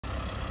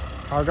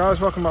Hi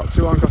guys, welcome back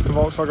to Lancaster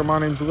Volkswagen. My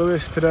name's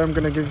Lewis. Today I'm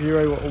going to give you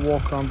a little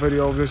walk around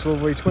video of this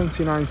lovely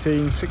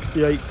 2019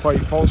 68 plate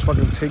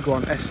Volkswagen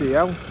Tiguan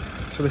SEL.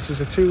 So this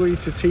is a 2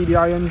 litre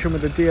TDI engine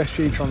with a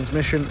DSG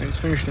transmission. It's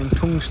finished in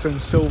tungsten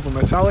silver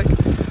metallic.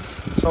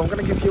 So I'm going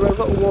to give you a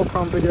little walk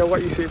around video,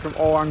 let you see it from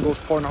all angles,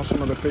 point out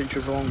some of the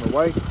features along the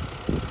way.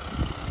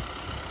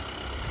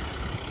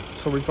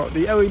 So we've got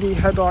the LED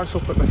headlights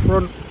up at the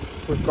front.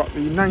 We've got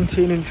the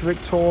 19-inch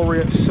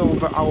Victoria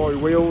silver alloy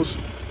wheels.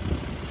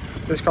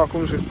 This car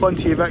comes with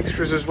plenty of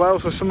extras as well,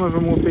 so some of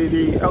them will be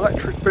the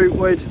electric boot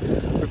lid.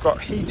 We've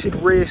got heated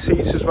rear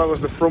seats as well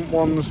as the front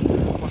ones.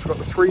 We've also got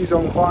the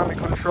 3-zone climate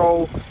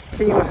control,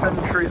 keyless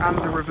entry and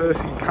a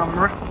reversing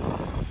camera.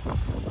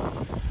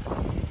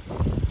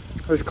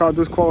 This car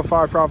does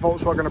qualify for our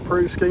Volkswagen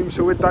approved scheme,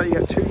 so with that you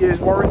get 2 years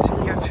warranty,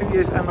 you get 2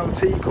 years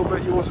MOT cover,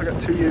 you also get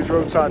 2 years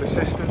roadside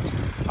assistance,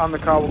 and the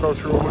car will go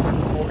through a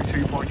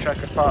 142-point check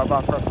as part of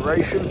our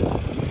preparation.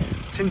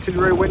 Tinted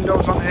rear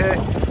windows on here.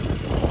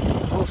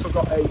 Also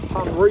got a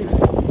pan roof,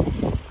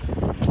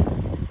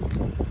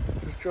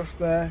 which is just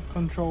there,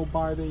 controlled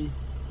by the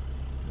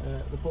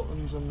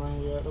buttons and the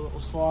little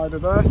slider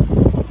there.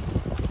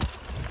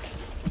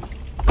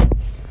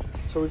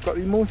 So we've got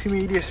the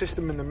multimedia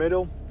system in the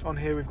middle. On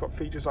here we've got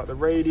features like the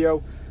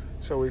radio,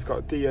 so we've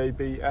got DAB,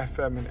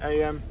 FM and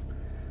AM.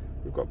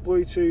 We've got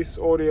Bluetooth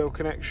audio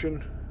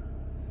connection,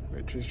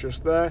 which is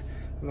just there.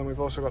 And then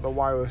we've also got the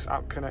wireless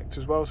app connect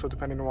as well, so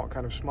depending on what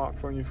kind of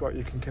smartphone you've got,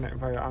 you can connect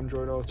via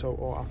Android Auto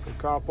or Apple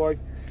CarPlay.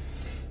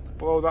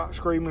 Below that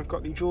screen we've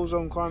got the dual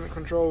zone climate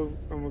control,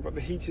 and we've got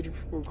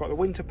the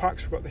winter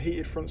packs, we've got the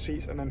heated front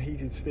seats and then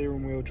heated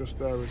steering wheel just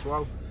there as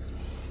well.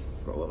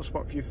 We've got a little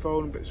spot for your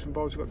phone, bits and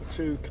bobs. We've got the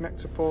 2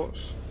 connector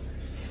ports,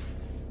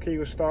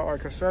 keyless start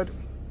like I said,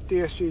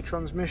 DSG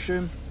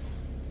transmission,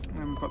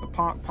 and we've got the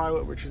park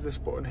pilot, which is this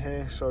button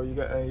here, so you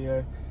get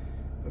a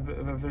bit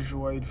of a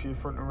visual aid for your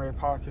front and rear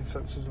parking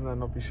sensors, and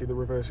then obviously the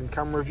reversing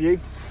camera view.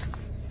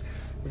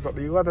 We've got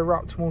the leather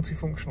wrapped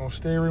multifunctional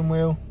steering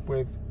wheel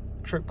with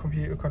trip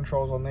computer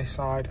controls on this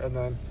side, and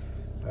then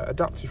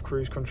adaptive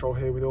cruise control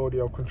here with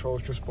audio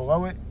controls just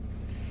below it.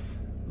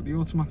 Got the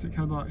automatic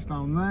headlights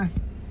down there.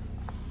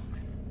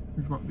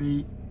 We've got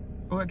the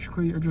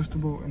electrically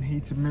adjustable and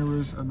heated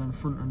mirrors, and then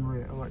front and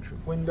rear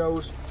electric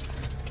windows.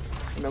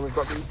 And then we've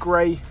got the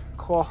grey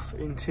cloth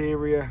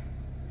interior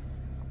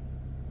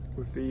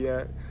with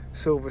the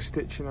silver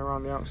stitching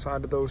around the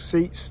outside of those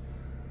seats.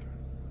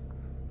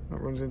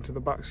 That runs into the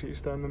back seats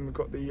there, and then we've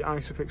got the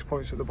ISOFIX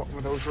points at the bottom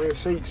of those rear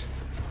seats.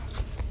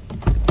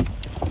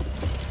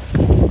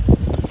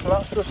 So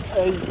that's just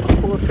a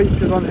couple of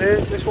features on here.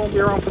 This won't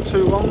be around for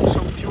too long,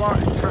 so if you are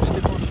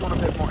interested or if you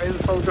want a bit more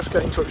info, just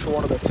get in touch with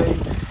one of the team.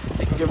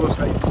 You can give us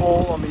a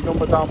call on the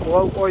number down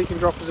below, or you can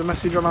drop us a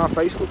message on our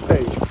Facebook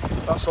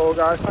page. That's all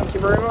guys, thank you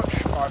very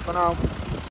much, bye for now.